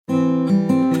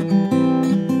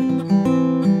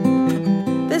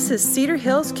This is Cedar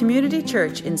Hills Community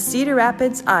Church in Cedar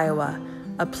Rapids, Iowa,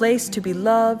 a place to be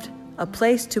loved, a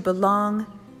place to belong,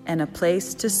 and a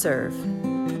place to serve.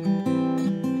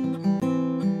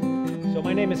 So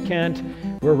my name is Kent.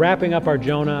 We're wrapping up our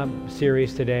Jonah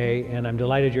series today, and I'm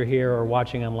delighted you're here or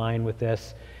watching online with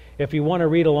this. If you want to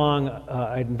read along,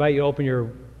 I invite you to open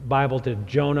your Bible to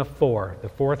Jonah 4, the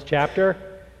 4th chapter,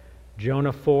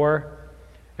 Jonah 4.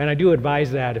 And I do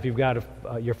advise that if you've got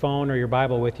your phone or your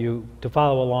Bible with you to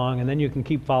follow along, and then you can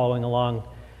keep following along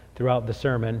throughout the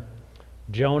sermon.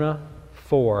 Jonah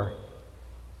 4.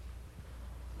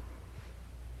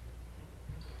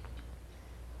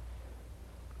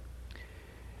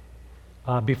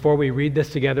 Before we read this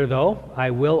together, though,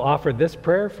 I will offer this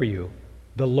prayer for you.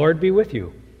 The Lord be with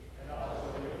you. And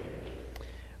also with you.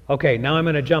 Okay, now I'm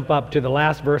going to jump up to the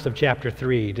last verse of chapter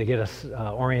 3 to get us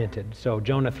oriented. So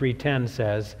Jonah 3:10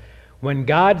 says, "When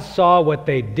God saw what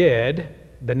they did,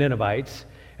 the Ninevites,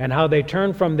 and how they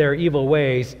turned from their evil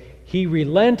ways, he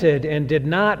relented and did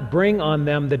not bring on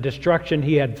them the destruction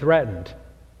he had threatened.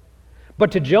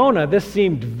 But to Jonah this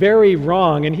seemed very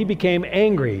wrong, and he became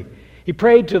angry. He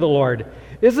prayed to the Lord,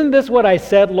 'Isn't this what I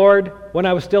said, Lord, when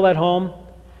I was still at home?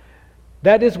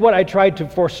 That is what I tried to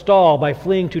forestall by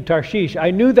fleeing to Tarshish.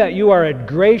 I knew that you are a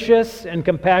gracious and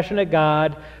compassionate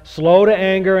God, slow to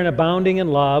anger and abounding in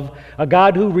love, a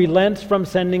God who relents from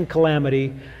sending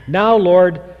calamity. Now,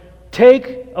 Lord,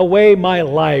 take away my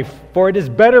life, for it is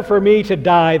better for me to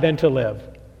die than to live.'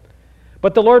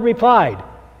 But the Lord replied,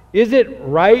 'Is it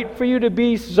right for you to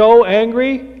be so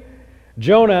angry?'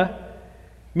 Jonah,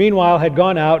 meanwhile, had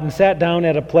gone out and sat down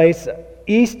at a place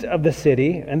east of the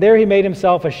city, and there he made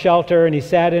himself a shelter, and he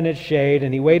sat in its shade,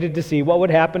 and he waited to see what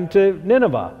would happen to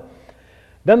Nineveh.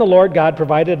 Then the Lord God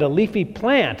provided a leafy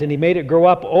plant, and he made it grow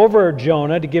up over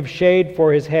Jonah to give shade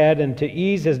for his head and to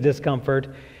ease his discomfort,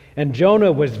 and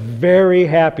Jonah was very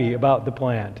happy about the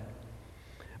plant.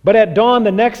 But at dawn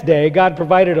the next day, God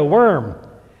provided a worm,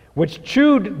 which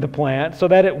chewed the plant so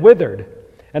that it withered.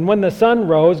 And when the sun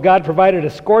rose, God provided a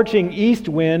scorching east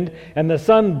wind, and the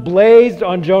sun blazed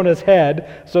on Jonah's head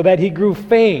so that he grew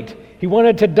faint. He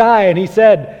wanted to die, and he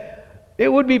said, 'It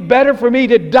would be better for me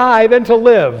to die than to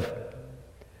live.'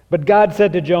 But God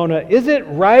said to Jonah, 'Is it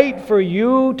right for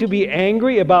you to be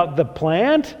angry about the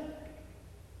plant?'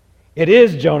 'It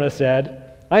is,' Jonah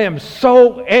said. 'I am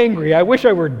so angry, I wish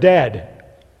I were dead.'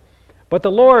 But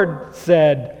the Lord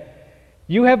said,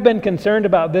 'You have been concerned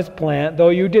about this plant, though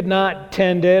you did not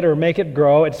tend it or make it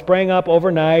grow. It sprang up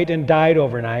overnight and died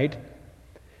overnight.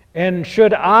 And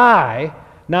should I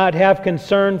not have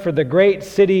concern for the great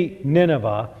city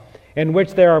Nineveh, in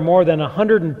which there are more than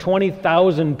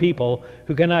 120,000 people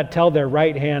who cannot tell their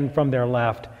right hand from their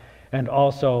left, and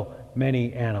also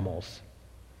many animals?'"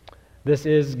 This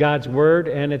is God's word,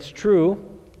 and it's true,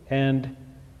 and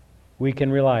we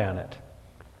can rely on it.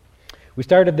 We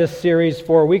started this series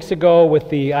 4 weeks ago with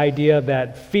the idea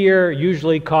that fear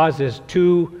usually causes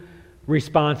two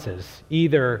responses,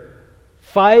 either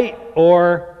fight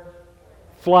or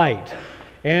flight.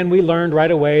 And we learned right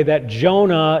away that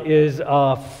Jonah is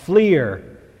a fleer.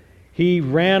 He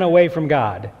ran away from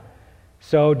God.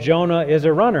 So Jonah is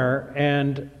a runner,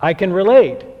 and I can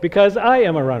relate because I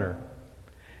am a runner.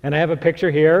 And I have a picture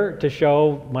here to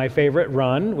show my favorite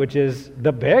run, which is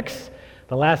the Bix.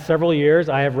 The last several years,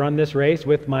 I have run this race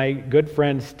with my good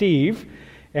friend Steve,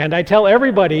 and I tell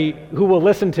everybody who will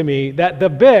listen to me that the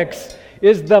Bix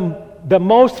is the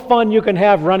most fun you can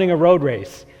have running a road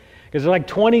race, because there's like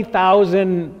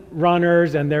 20,000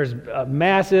 runners, and there's a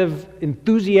massive,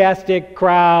 enthusiastic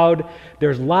crowd,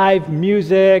 there's live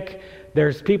music,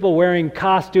 there's people wearing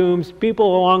costumes,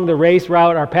 people along the race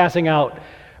route are passing out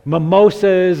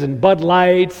mimosas and Bud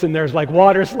Lights, and there's like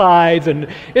water slides, and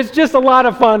it's just a lot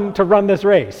of fun to run this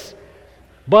race.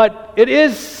 But it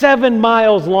is 7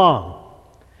 miles long,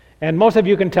 and most of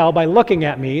you can tell by looking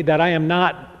at me that I am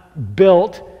not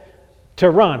built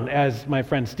to run as my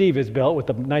friend Steve is built with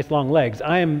the nice long legs.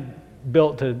 I am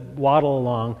built to waddle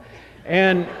along,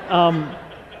 and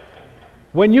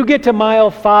when you get to mile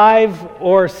 5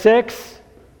 or 6,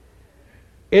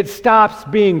 it stops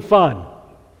being fun,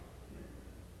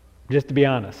 just to be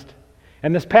honest.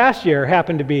 And this past year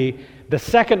happened to be the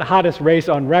second hottest race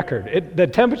on record. The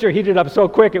temperature heated up so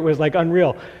quick it was like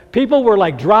unreal. People were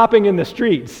like dropping in the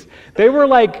streets. They were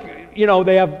like,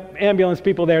 they have ambulance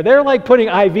people there. They're like putting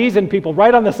IVs in people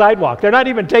right on the sidewalk. They're not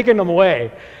even taking them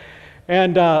away.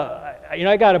 And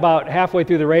I got about halfway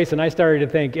through the race, and I started to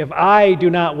think, if I do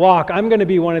not walk, I'm going to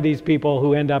be one of these people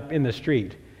who end up in the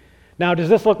street. Now, does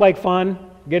this look like fun,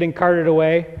 getting carted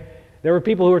away? There were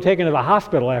people who were taken to the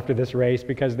hospital after this race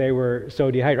because they were so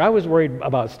dehydrated. I was worried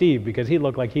about Steve because he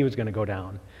looked like he was going to go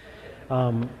down.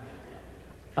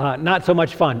 Not so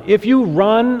much fun. If you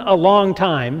run a long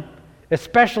time,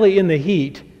 especially in the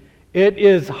heat, it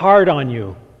is hard on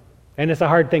you, and it's a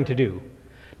hard thing to do.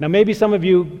 Now, maybe some of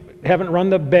you haven't run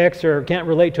the Bix or can't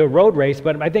relate to a road race,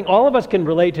 but I think all of us can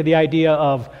relate to the idea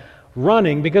of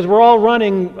running because we're all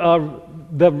running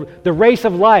the race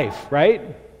of life, right?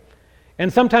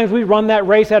 And sometimes we run that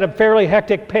race at a fairly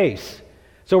hectic pace.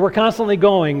 So we're constantly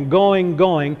going.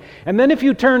 And then if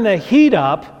you turn the heat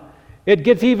up, it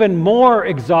gets even more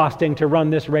exhausting to run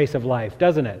this race of life,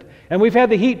 doesn't it? And we've had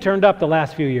the heat turned up the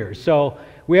last few years. So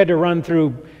we had to run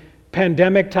through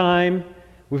pandemic time.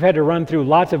 We've had to run through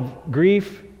lots of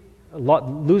grief,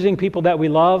 losing people that we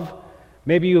love.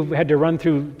 Maybe you've had to run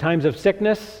through times of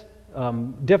sickness,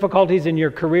 difficulties in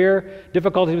your career,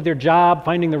 difficulties with your job,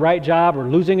 finding the right job or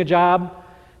losing a job.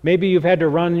 Maybe you've had to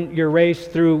run your race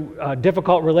through a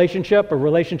difficult relationship, a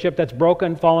relationship that's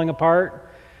broken, falling apart.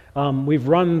 We've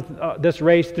run this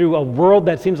race through a world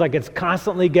that seems like it's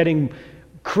constantly getting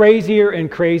crazier and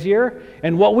crazier.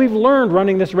 And what we've learned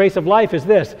running this race of life is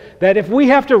this, that if we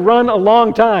have to run a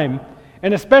long time,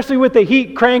 and especially with the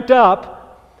heat cranked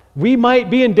up, we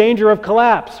might be in danger of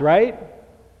collapse, right?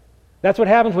 That's what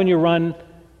happens when you run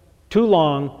too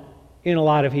long in a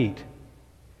lot of heat.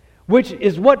 Which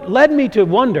is what led me to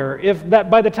wonder if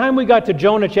that by the time we got to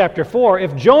Jonah chapter 4,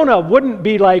 if Jonah wouldn't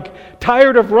be like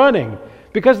tired of running.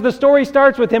 Because the story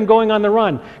starts with him going on the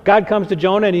run. God comes to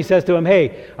Jonah and he says to him,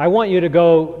 hey, I want you to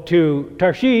go to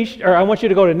Tarshish, or I want you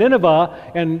to go to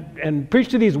Nineveh and preach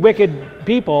to these wicked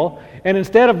people. And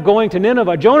instead of going to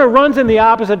Nineveh, Jonah runs in the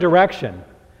opposite direction.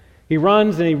 He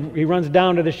runs and he runs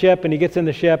down to the ship and he gets in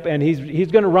the ship and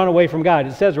he's going to run away from God.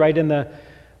 It says right in the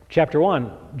chapter 1,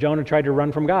 Jonah tried to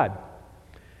run from God.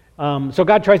 So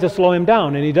God tries to slow him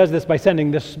down, and he does this by sending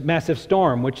this massive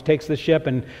storm, which takes the ship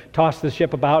and tosses the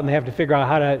ship about, and they have to figure out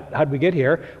how did we get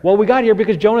here? Well, we got here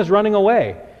because Jonah's running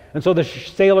away. And so the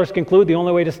sailors conclude the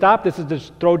only way to stop this is to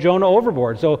throw Jonah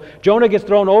overboard. So Jonah gets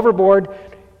thrown overboard.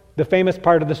 The famous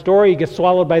part of the story, he gets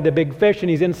swallowed by the big fish, and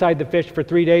he's inside the fish for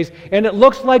 3 days, and it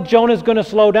looks like Jonah's going to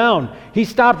slow down. He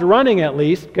stopped running at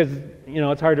least, because,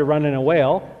 it's hard to run in a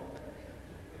whale.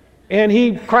 And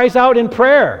he cries out in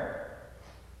prayer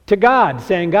to God,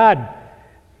 saying, God,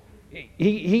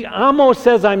 he almost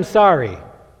says, I'm sorry.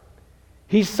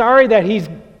 He's sorry that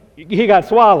he got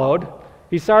swallowed.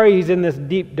 He's sorry he's in this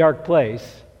deep, dark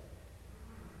place.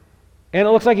 And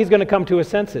it looks like he's going to come to his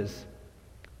senses.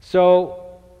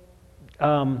 So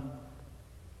God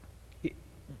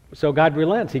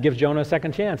relents. He gives Jonah a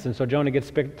second chance. And so Jonah gets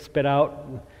spit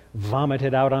out,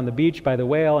 vomited out on the beach by the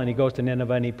whale, and he goes to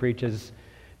Nineveh and he preaches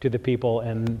to the people,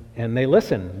 and they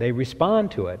listen. They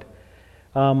respond to it.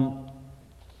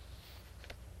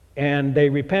 And they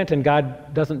repent, and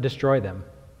God doesn't destroy them.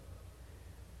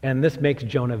 And this makes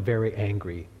Jonah very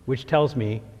angry, which tells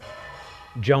me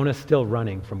Jonah's still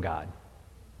running from God.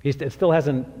 It still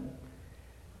hasn't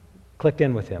clicked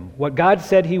in with him. What God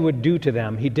said he would do to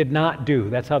them, he did not do.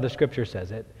 That's how the scripture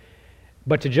says it.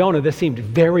 But to Jonah, this seemed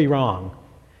very wrong.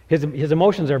 His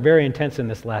emotions are very intense in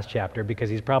this last chapter because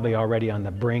he's probably already on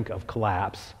the brink of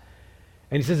collapse.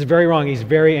 And he says it's very wrong. He's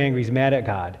very angry. He's mad at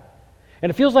God. And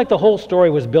it feels like the whole story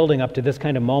was building up to this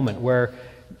kind of moment where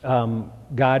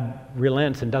God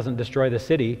relents and doesn't destroy the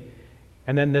city.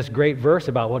 And then this great verse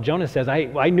about, well, Jonah says,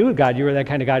 I knew, God, you were that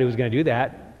kind of God who was going to do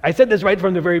that. I said this right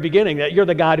from the very beginning, that you're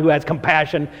the God who has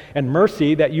compassion and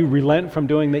mercy, that you relent from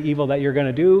doing the evil that you're going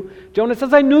to do. Jonah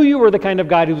says, I knew you were the kind of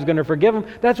God who was going to forgive him.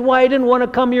 That's why I didn't want to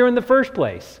come here in the first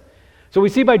place. So we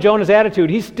see by Jonah's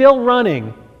attitude, he's still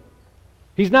running.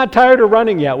 He's not tired of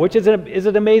running yet, which is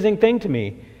an amazing thing to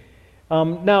me.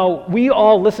 Now, we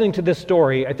all listening to this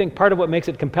story, I think part of what makes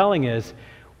it compelling is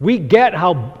we get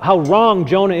how wrong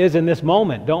Jonah is in this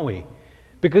moment, don't we?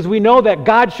 Because we know that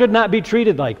God should not be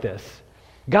treated like this.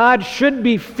 God should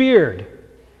be feared.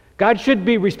 God should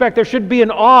be respected. There should be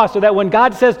an awe so that when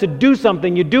God says to do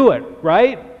something, you do it,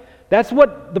 right? That's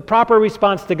what the proper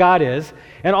response to God is.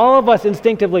 And all of us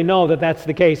instinctively know that that's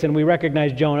the case, and we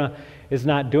recognize Jonah is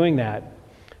not doing that.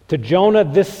 To Jonah,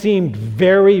 this seemed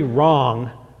very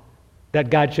wrong that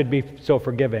God should be so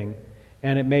forgiving,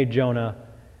 and it made Jonah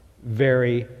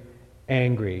very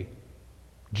angry.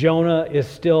 Jonah is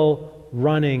still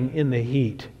running in the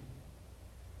heat.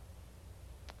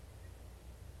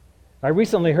 I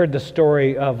recently heard the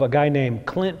story of a guy named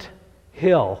Clint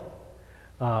Hill,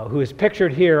 who is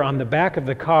pictured here on the back of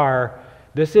the car.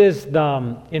 This is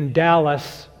in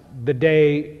Dallas, the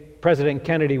day President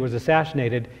Kennedy was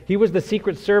assassinated. He was the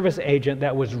Secret Service agent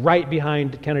that was right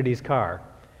behind Kennedy's car.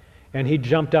 And he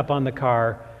jumped up on the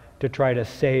car to try to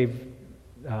save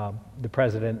the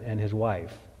president and his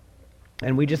wife.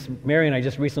 And Mary and I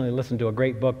just recently listened to a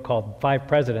great book called Five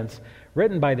Presidents,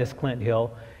 written by this Clint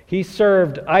Hill. He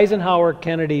served Eisenhower,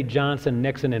 Kennedy, Johnson,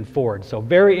 Nixon, and Ford. So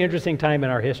very interesting time in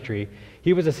our history.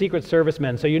 He was a Secret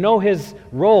Serviceman. So you know his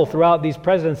role throughout these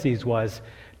presidencies was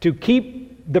to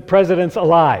keep the presidents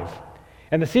alive.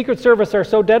 And the Secret Service are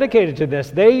so dedicated to this,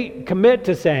 they commit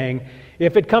to saying,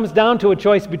 if it comes down to a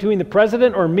choice between the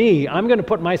president or me, I'm going to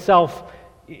put myself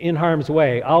in harm's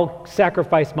way. I'll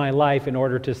sacrifice my life in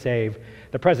order to save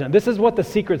the president. This is what the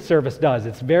Secret Service does.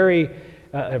 It's a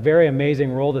very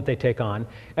amazing role that they take on.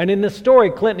 And in this story,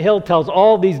 Clint Hill tells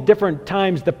all these different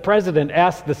times the president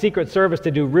asks the Secret Service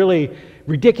to do really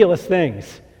ridiculous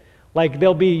things. Like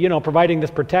they'll be, providing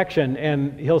this protection,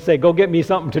 and he'll say, go get me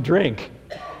something to drink.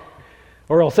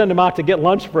 Or he'll send them out to get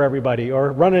lunch for everybody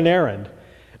or run an errand.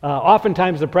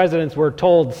 Oftentimes the presidents were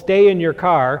told, stay in your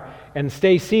car and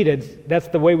stay seated. That's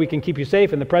the way we can keep you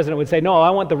safe. And the president would say, no, I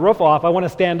want the roof off. I want to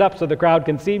stand up so the crowd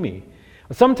can see me.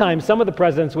 Sometimes some of the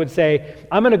presidents would say,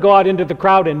 I'm going to go out into the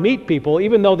crowd and meet people,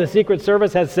 even though the Secret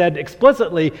Service has said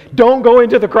explicitly, don't go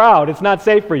into the crowd. It's not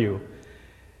safe for you.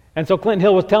 And so Clinton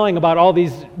Hill was telling about all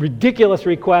these ridiculous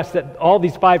requests that all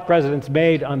these five presidents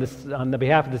made on the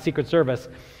behalf of the Secret Service.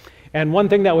 And one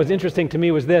thing that was interesting to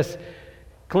me was this.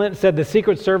 Clinton said the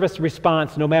Secret Service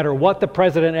response, no matter what the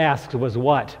president asks, was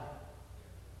what?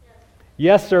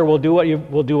 Yes, sir, we'll do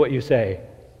what you say.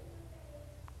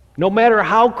 No matter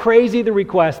how crazy the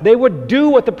request, they would do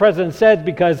what the president says,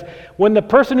 because when the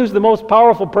person who's the most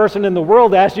powerful person in the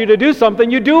world asks you to do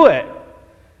something, you do it.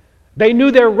 They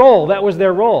knew their role. That was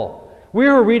their role. We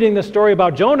were reading the story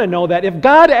about Jonah, know that if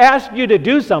God asked you to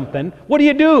do something, what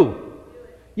do?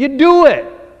 You do it.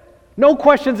 No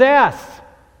questions asked.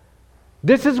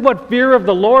 This is what fear of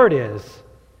the Lord is.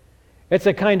 It's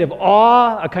a kind of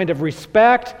awe, a kind of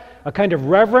respect, a kind of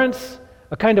reverence,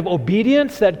 a kind of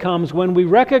obedience that comes when we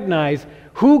recognize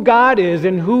who God is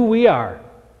and who we are.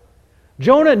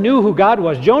 Jonah knew who God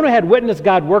was. Jonah had witnessed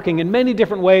God working in many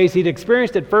different ways. He'd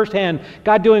experienced it firsthand,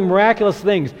 God doing miraculous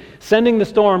things, sending the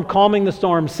storm, calming the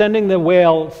storm, sending the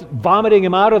whale, vomiting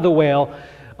him out of the whale,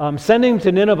 sending him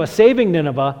to Nineveh, saving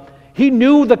Nineveh. He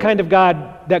knew the kind of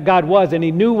God that God was, and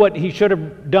he knew what he should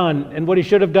have done. And what he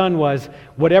should have done was,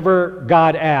 whatever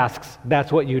God asks, that's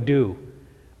what you do.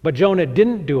 But Jonah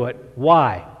didn't do it.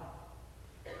 Why?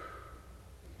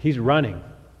 He's running.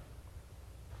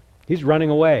 He's running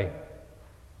away.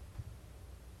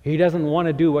 He doesn't want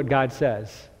to do what God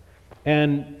says.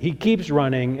 And he keeps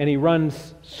running, and he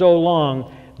runs so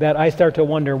long that I start to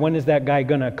wonder, when is that guy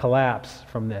going to collapse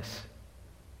from this?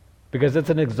 Because it's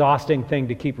an exhausting thing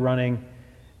to keep running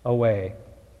away.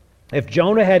 If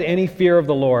Jonah had any fear of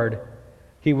the Lord,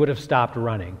 he would have stopped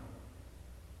running.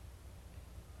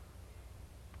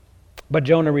 But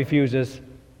Jonah refuses.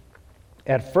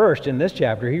 At first, in this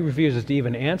chapter, he refuses to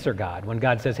even answer God. When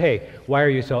God says, hey, why are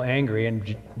you so angry?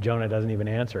 And Jonah doesn't even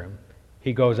answer him.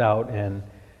 He goes out and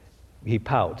he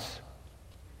pouts.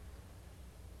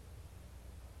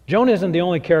 Jonah isn't the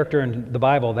only character in the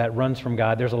Bible that runs from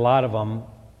God. There's a lot of them.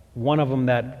 One of them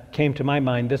that came to my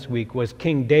mind this week was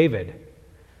King David.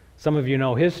 Some of you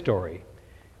know his story.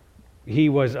 He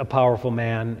was a powerful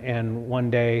man, and one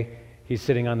day he's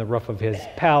sitting on the roof of his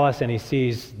palace and he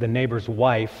sees the neighbor's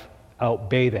wife out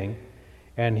bathing,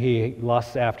 and he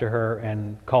lusts after her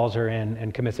and calls her in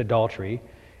and commits adultery.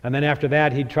 And then after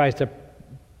that, he tries to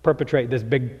perpetrate this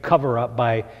big cover-up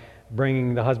by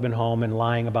bringing the husband home and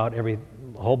lying about a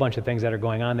whole bunch of things that are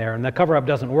going on there. And the cover-up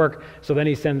doesn't work, so then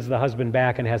he sends the husband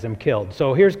back and has him killed.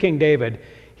 So here's King David.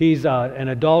 He's an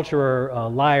adulterer, a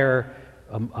liar,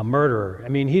 a murderer. I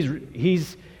mean,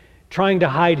 he's trying to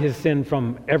hide his sin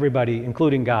from everybody,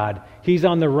 including God. He's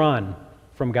on the run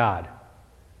from God.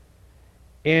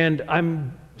 And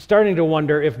I'm starting to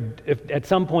wonder if at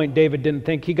some point David didn't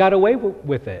think he got away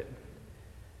with it.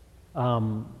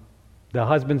 The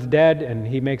husband's dead, and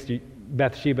he makes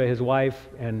Bathsheba his wife,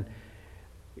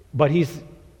 but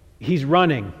he's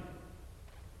running.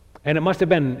 And it must have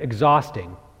been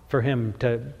exhausting for him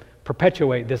to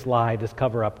perpetuate this lie, this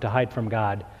cover-up, to hide from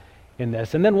God in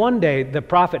this. And then one day, the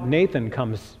prophet Nathan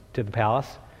comes to the palace,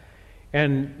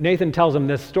 and Nathan tells him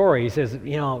this story. He says,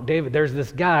 David, there's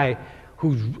this guy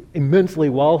who's immensely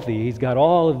wealthy. He's got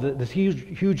all of this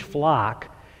huge flock.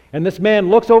 And this man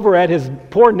looks over at his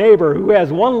poor neighbor who has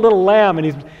one little lamb,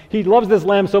 and he loves this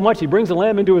lamb so much he brings the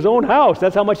lamb into his own house.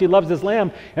 That's how much he loves this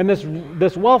lamb. And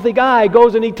this wealthy guy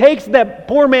goes and he takes that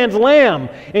poor man's lamb,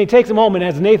 and he takes him home. And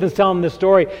as Nathan's telling this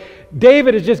story,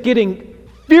 David is just getting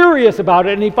furious about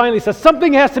it, and he finally says,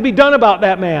 something has to be done about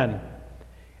that man.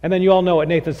 And then you all know what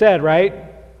Nathan said, right?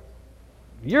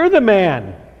 You're the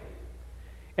man.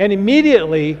 And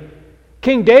immediately,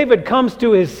 King David comes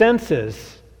to his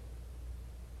senses.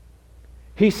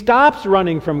 He stops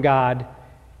running from God,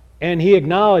 and he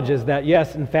acknowledges that,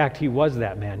 yes, in fact, he was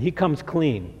that man. He comes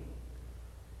clean.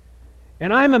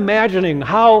 And I'm imagining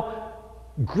how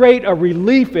great a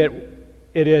relief it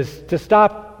is to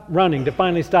stop running, to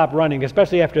finally stop running,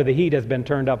 especially after the heat has been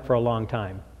turned up for a long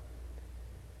time.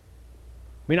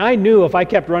 I mean, I knew if I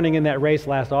kept running in that race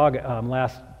last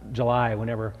July,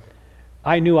 whenever,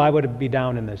 I knew I would be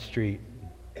down in the street.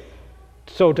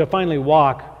 So to finally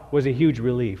walk was a huge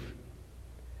relief.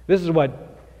 This is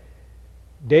what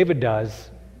David does.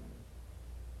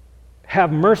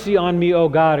 Have mercy on me, O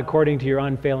God, according to your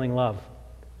unfailing love.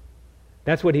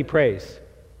 That's what he prays.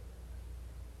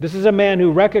 This is a man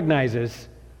who recognizes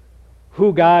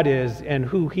who God is and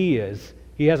who he is.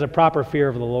 He has a proper fear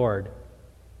of the Lord.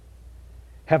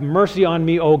 Have mercy on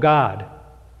me, O God,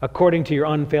 according to your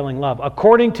unfailing love.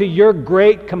 According to your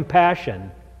great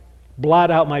compassion,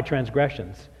 blot out my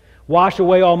transgressions. Wash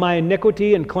away all my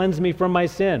iniquity and cleanse me from my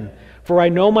sin. For I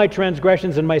know my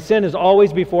transgressions, and my sin is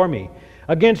always before me.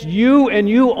 Against you and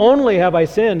you only have I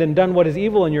sinned and done what is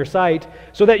evil in your sight,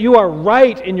 so that you are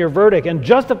right in your verdict and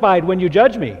justified when you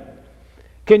judge me.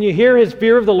 Can you hear his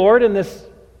fear of the Lord in this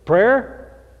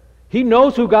prayer? He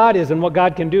knows who God is and what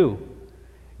God can do.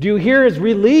 Do you hear his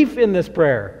relief in this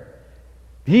prayer?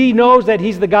 He knows that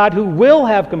he's the God who will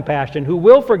have compassion, who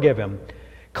will forgive him.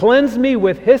 Cleanse me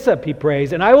with hyssop, he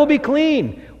prays, and I will be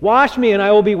clean. Wash me, and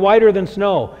I will be whiter than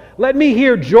snow. Let me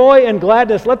hear joy and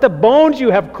gladness. Let the bones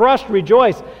you have crushed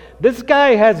rejoice. This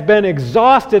guy has been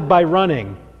exhausted by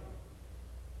running.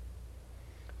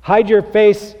 Hide your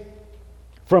face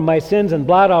from my sins and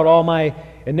blot out all my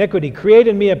iniquity. Create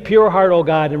in me a pure heart, O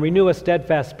God, and renew a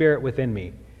steadfast spirit within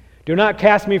me. Do not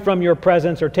cast me from your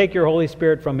presence or take your Holy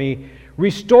Spirit from me.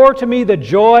 Restore to me the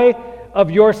joy of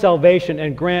your salvation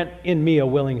and grant in me a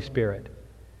willing spirit.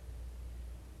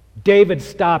 David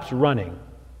stops running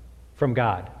from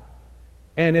God,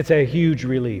 and it's a huge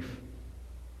relief.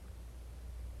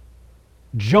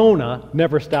 Jonah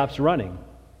never stops running.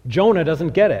 Jonah doesn't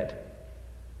get it.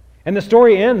 And the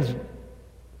story ends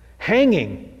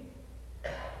hanging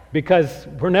because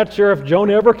we're not sure if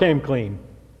Jonah ever came clean.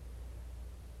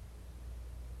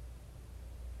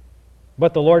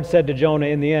 But the Lord said to Jonah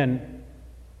in the end,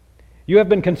 you have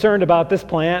been concerned about this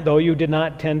plant, though you did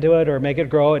not tend to it or make it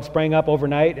grow. It sprang up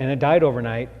overnight and it died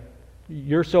overnight.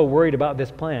 You're so worried about this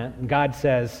plant. And God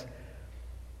says,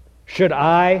 should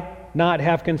I not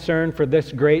have concern for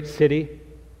this great city?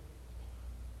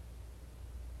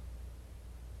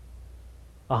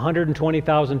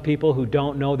 120,000 people who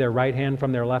don't know their right hand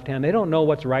from their left hand. They don't know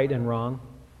what's right and wrong.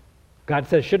 God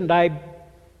says, shouldn't I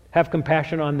have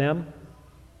compassion on them?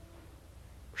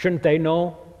 Shouldn't they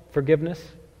know forgiveness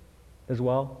as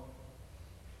well?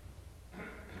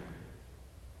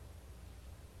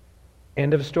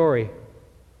 End of story.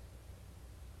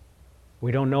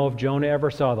 We don't know if Jonah ever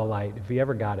saw the light, if he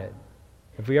ever got it,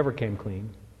 if he ever came clean.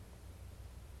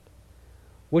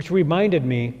 Which reminded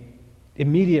me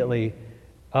immediately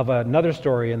of another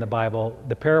story in the Bible,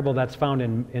 the parable that's found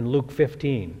in Luke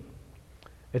 15.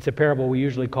 It's a parable we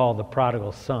usually call the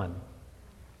prodigal son.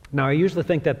 Now, I usually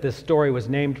think that this story was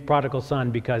named prodigal son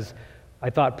because I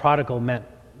thought prodigal meant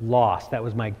lost. That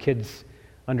was my kid's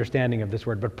understanding of this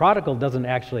word. But prodigal doesn't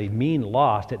actually mean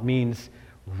lost. It means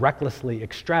recklessly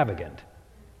extravagant.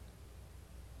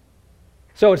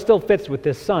 So it still fits with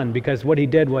this son because what he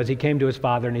did was he came to his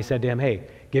father and he said to him, hey,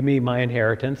 give me my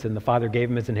inheritance. And the father gave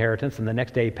him his inheritance. And the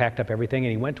next day he packed up everything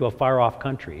and he went to a far-off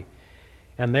country.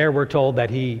 And there we're told that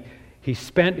he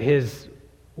spent his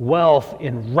wealth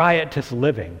in riotous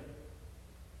living.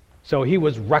 So he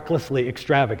was recklessly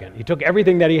extravagant. He took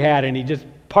everything that he had and he just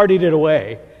partied it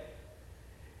away.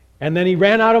 And then he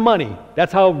ran out of money.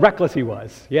 That's how reckless he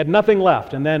was. He had nothing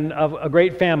left. And then a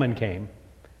great famine came.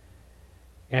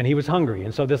 And he was hungry.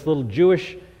 And so this little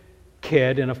Jewish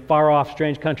kid in a far-off,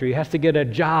 strange country has to get a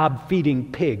job feeding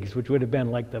pigs, which would have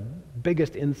been like the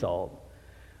biggest insult.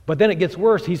 But then it gets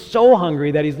worse. He's so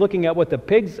hungry that he's looking at what the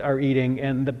pigs are eating,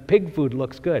 and the pig food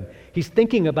looks good. He's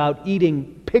thinking about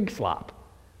eating pig slop.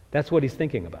 That's what he's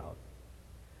thinking about.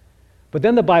 But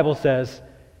then the Bible says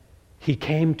he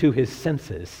came to his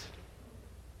senses.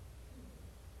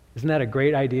 Isn't that a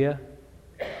great idea?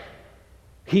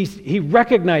 He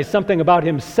recognized something about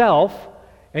himself,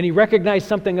 and he recognized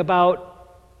something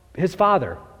about his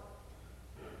father.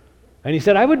 And he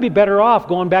said, I would be better off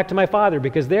going back to my father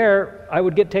because there I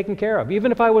would get taken care of.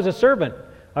 Even if I was a servant,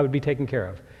 I would be taken care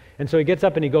of. And so he gets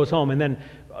up and he goes home. And then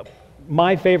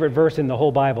my favorite verse in the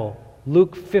whole Bible,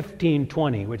 Luke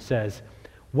 15:20, which says,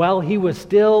 while he was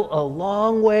still a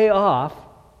long way off,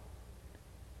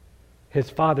 his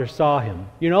father saw him.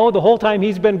 You know, the whole time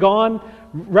he's been gone,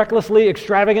 recklessly,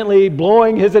 extravagantly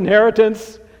blowing his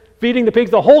inheritance, feeding the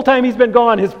pigs, the whole time he's been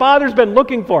gone, his father's been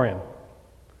looking for him.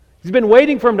 He's been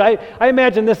waiting for him. I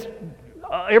imagine this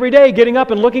every day, getting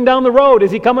up and looking down the road.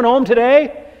 Is he coming home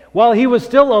today? While he was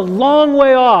still a long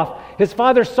way off, his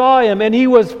father saw him, and he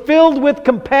was filled with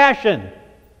compassion.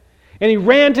 And he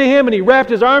ran to him, and he wrapped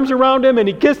his arms around him, and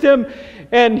he kissed him,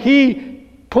 and he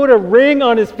put a ring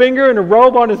on his finger and a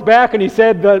robe on his back, and he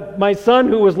said, my son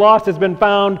who was lost has been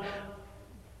found.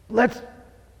 Let's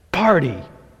party.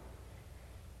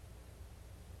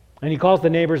 And he calls the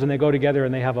neighbors, and they go together,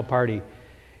 and they have a party.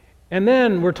 And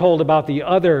then we're told about the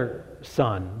other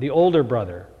son, the older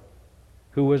brother,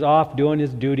 who was off doing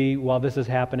his duty while this is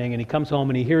happening, and he comes home,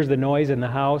 and he hears the noise in the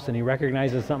house, and he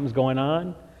recognizes something's going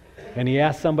on, and he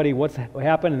asks somebody, what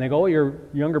happened? And they go, your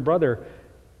younger brother,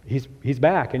 He's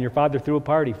back, and your father threw a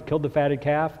party, killed the fatted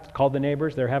calf, called the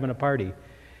neighbors, they're having a party.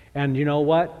 And you know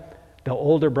what? The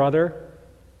older brother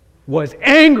was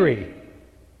angry.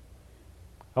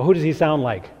 Oh, who does he sound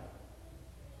like?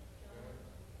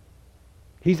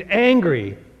 He's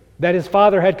angry that his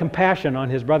father had compassion on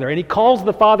his brother. And he calls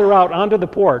the father out onto the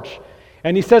porch,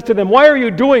 and he says to them, why are you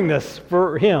doing this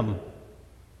for him?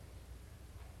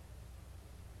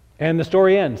 And the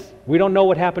story ends. We don't know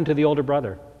what happened to the older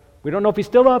brother. We don't know if he's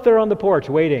still out there on the porch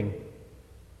waiting.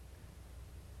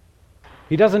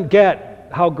 He doesn't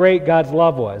get how great God's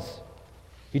love was.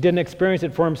 He didn't experience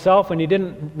it for himself, and he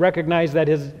didn't recognize that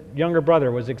his younger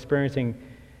brother was experiencing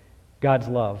God's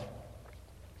love.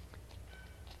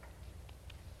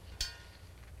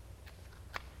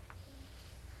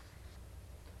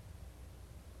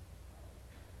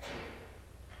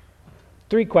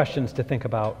 Three questions to think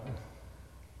about.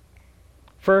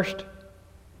 First,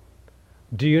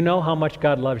 do you know how much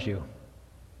God loves you?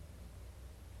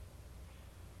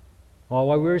 Well,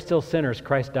 while we were still sinners,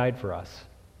 Christ died for us.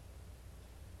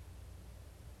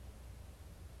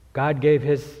 God gave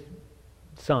his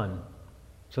Son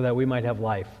so that we might have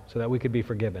life, so that we could be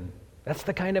forgiven. That's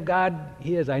the kind of God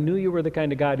he is. I knew you were the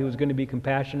kind of God who was going to be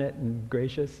compassionate and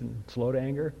gracious and slow to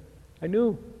anger. I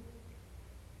knew.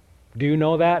 Do you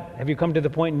know that? Have you come to the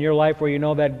point in your life where you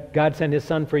know that God sent his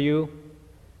Son for you?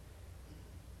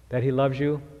 That he loves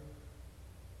you?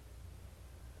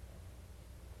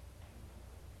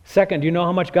 Second, do you know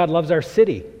how much God loves our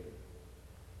city?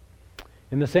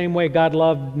 In the same way God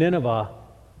loved Nineveh,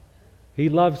 he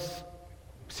loves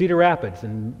Cedar Rapids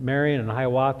and Marion and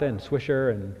Hiawatha and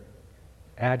Swisher and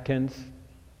Adkins,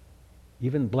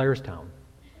 even Blairstown.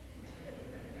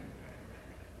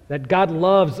 That God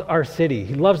loves our city.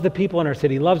 He loves the people in our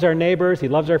city. He loves our neighbors. He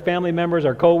loves our family members,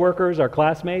 our co-workers, our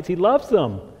classmates. He loves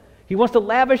them. He wants to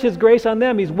lavish his grace on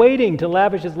them. He's waiting to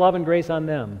lavish his love and grace on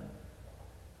them.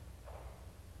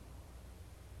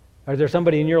 Is there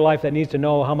somebody in your life that needs to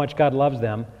know how much God loves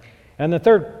them? And the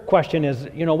third question is,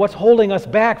 what's holding us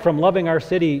back from loving our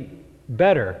city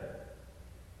better?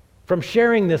 From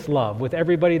sharing this love with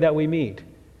everybody that we meet?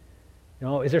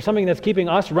 Is there something that's keeping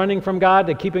us running from God,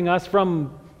 that keeping us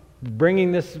from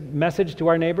bringing this message to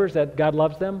our neighbors that God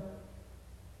loves them?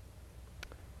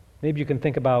 Maybe you can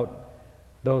think about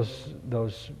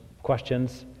those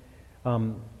questions.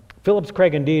 Phillips,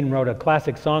 Craig, and Dean wrote a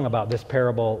classic song about this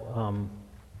parable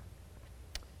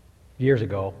years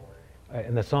ago,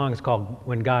 and the song is called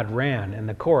When God Ran. And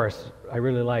the chorus, I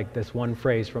really like this one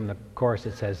phrase from the chorus.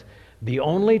 It says, "The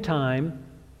only time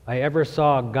I ever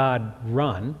saw God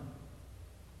run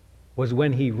was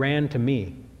when he ran to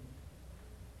me."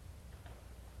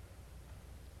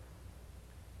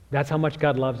 That's how much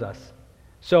God loves us.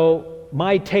 So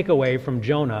my takeaway from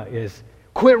Jonah is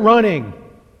quit running.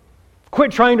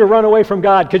 Quit trying to run away from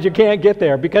God because you can't get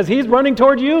there, because he's running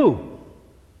toward you.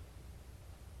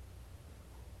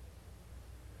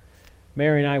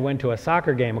 Mary and I went to a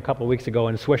soccer game a couple of weeks ago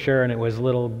in Swisher, and it was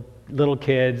little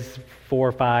kids,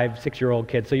 4, 5, 6-year-old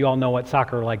kids. So you all know what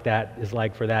soccer like that is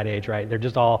like for that age, right? They're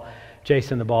just all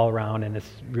chasing the ball around, and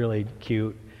it's really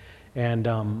cute. And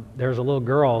there was a little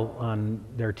girl on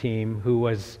their team who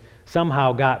was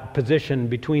somehow got positioned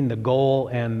between the goal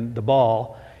and the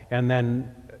ball, and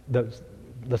then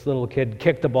this little kid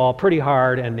kicked the ball pretty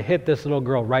hard and hit this little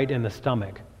girl right in the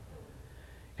stomach.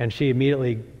 And she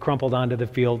immediately crumpled onto the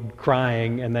field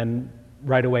crying, and then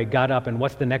right away got up. And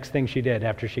what's the next thing she did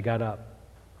after she got up?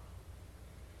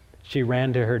 She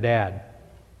ran to her dad.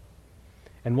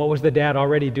 And what was the dad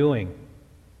already doing?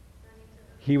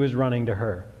 He was running to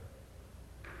her.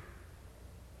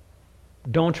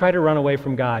 Don't try to run away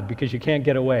from God, because you can't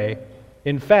get away.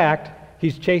 In fact,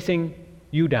 he's chasing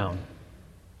you down.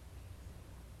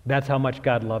 That's how much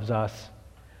God loves us.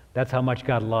 That's how much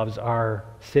God loves our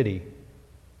city.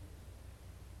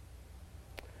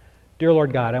 Dear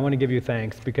Lord God, I want to give you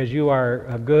thanks because you are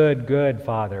a good, good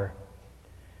Father.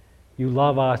 You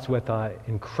love us with an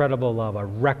incredible love, a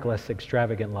reckless,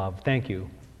 extravagant love. Thank you.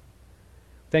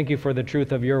 Thank you for the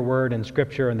truth of your word and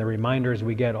Scripture and the reminders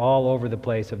we get all over the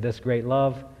place of this great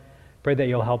love. Pray that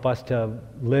you'll help us to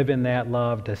live in that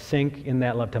love, to sink in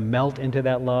that love, to melt into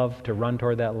that love, to run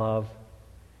toward that love.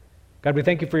 God, we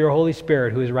thank you for your Holy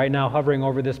Spirit who is right now hovering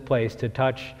over this place to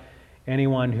touch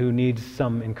anyone who needs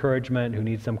some encouragement, who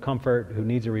needs some comfort, who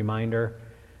needs a reminder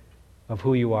of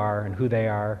who you are and who they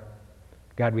are.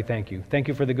 God, we thank you. Thank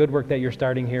you for the good work that you're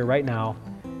starting here right now,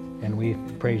 and we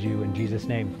praise you in Jesus'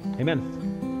 name. Amen.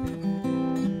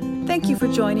 Thank you for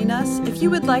joining us. If you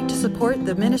would like to support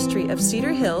the ministry of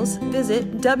Cedar Hills,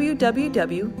 visit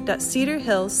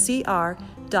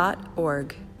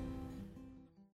www.cedarhillscr.org.